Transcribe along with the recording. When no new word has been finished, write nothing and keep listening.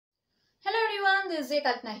this is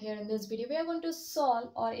Kalpana here. In this video, we are going to solve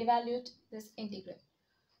or evaluate this integral.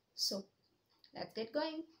 So, let's get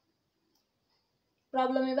going.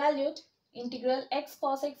 Problem evaluate integral x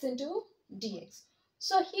cos x into dx.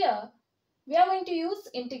 So here, we are going to use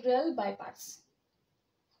integral by parts.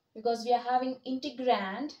 Because we are having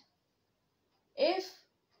integrand, if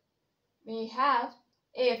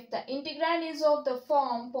the integrand is of the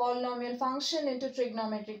form polynomial function into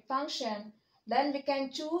trigonometric function, then we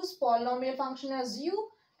can choose polynomial function as u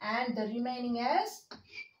and the remaining as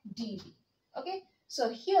dv. Okay, so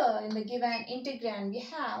here in the given integrand we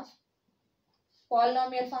have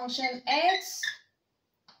polynomial function x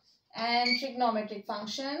and trigonometric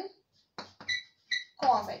function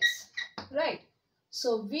cos x, right?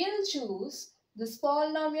 So we'll choose this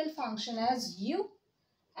polynomial function as u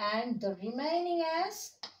and the remaining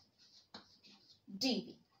as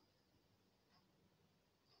dv.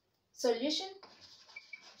 Solution.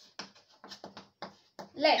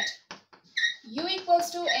 Let u equals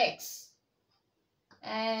to x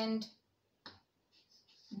and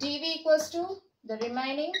dv equals to the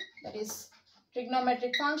remaining, that is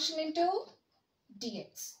trigonometric function into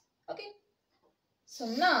dx. Okay. So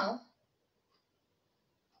now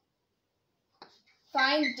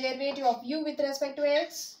find derivative of u with respect to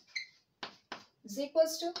x is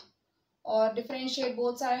equals to, or differentiate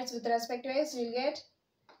both sides with respect to x, you will get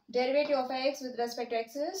derivative of x with respect to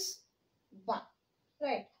x is 1,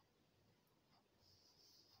 right?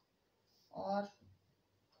 Or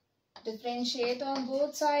differentiate on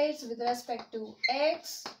both sides with respect to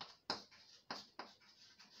x,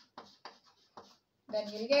 then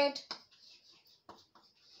you will get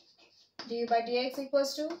du by dx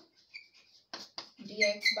equals to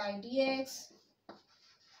dx by dx.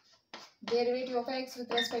 Derivative of x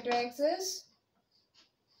with respect to x is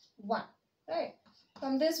 1, right?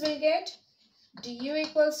 From this we'll get du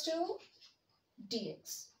equals to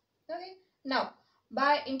dx. Okay. Now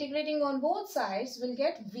by integrating on both sides we'll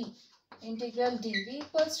get v. Integral dv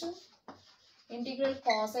equals to integral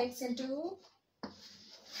cos x into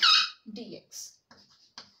dx.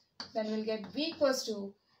 Then we'll get v equals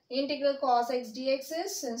to integral cos x dx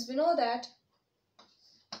is, since we know that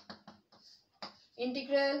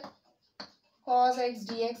integral cos x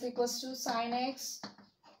dx equals to sin x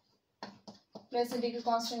plus integral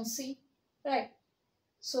constant c, right?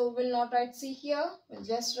 So we'll not write c here, we'll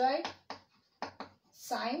just write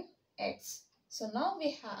sin x. So now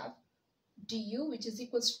we have du which is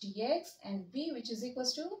equals to dx and v which is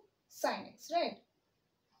equals to sin x, right?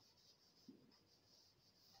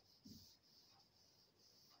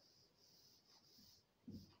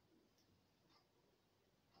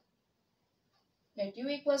 Let u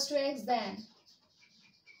equals to x, then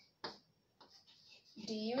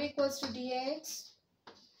du equals to dx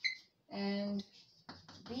and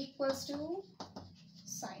v equals to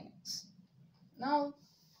sin x. Now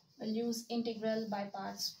we'll use integral by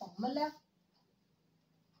parts formula.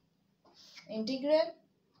 Integral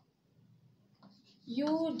u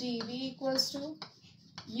dv equals to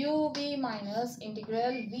uv minus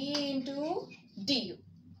integral v into du.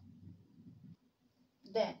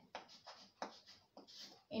 Then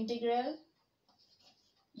integral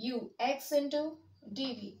u x into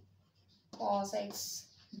dv cos x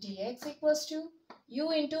dx equals to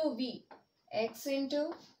u into v x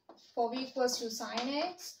into, for v equals to sin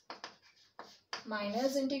x,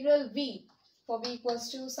 minus integral v for v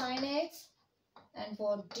equals to sin x, and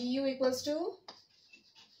for du equals to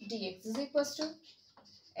dx is equals to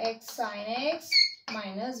x sin x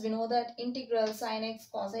minus, we know that integral sin x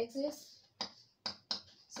cos x is,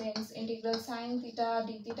 since integral sin theta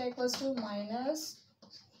d theta equals to minus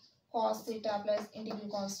cos theta plus integral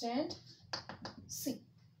constant c.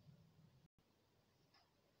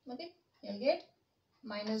 Okay, you'll get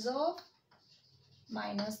minus of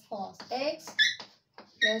minus cos x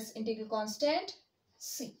plus integral constant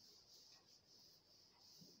c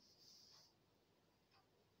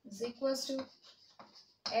is equals to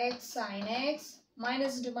x sin x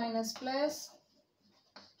minus into minus plus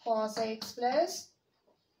cos x plus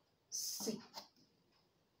c.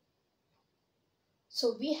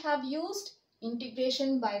 So we have used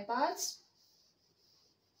integration by parts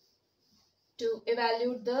to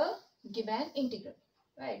evaluate the given integral,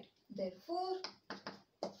 right? Therefore,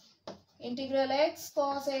 integral x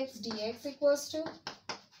cos x dx equals to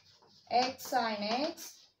x sin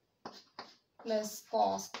x plus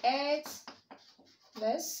cos x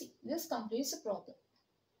plus c. This completes the problem.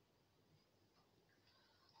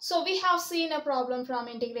 So we have seen a problem from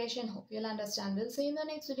integration. Hope you'll understand. We'll see you in the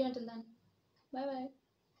next video. Until then, bye bye.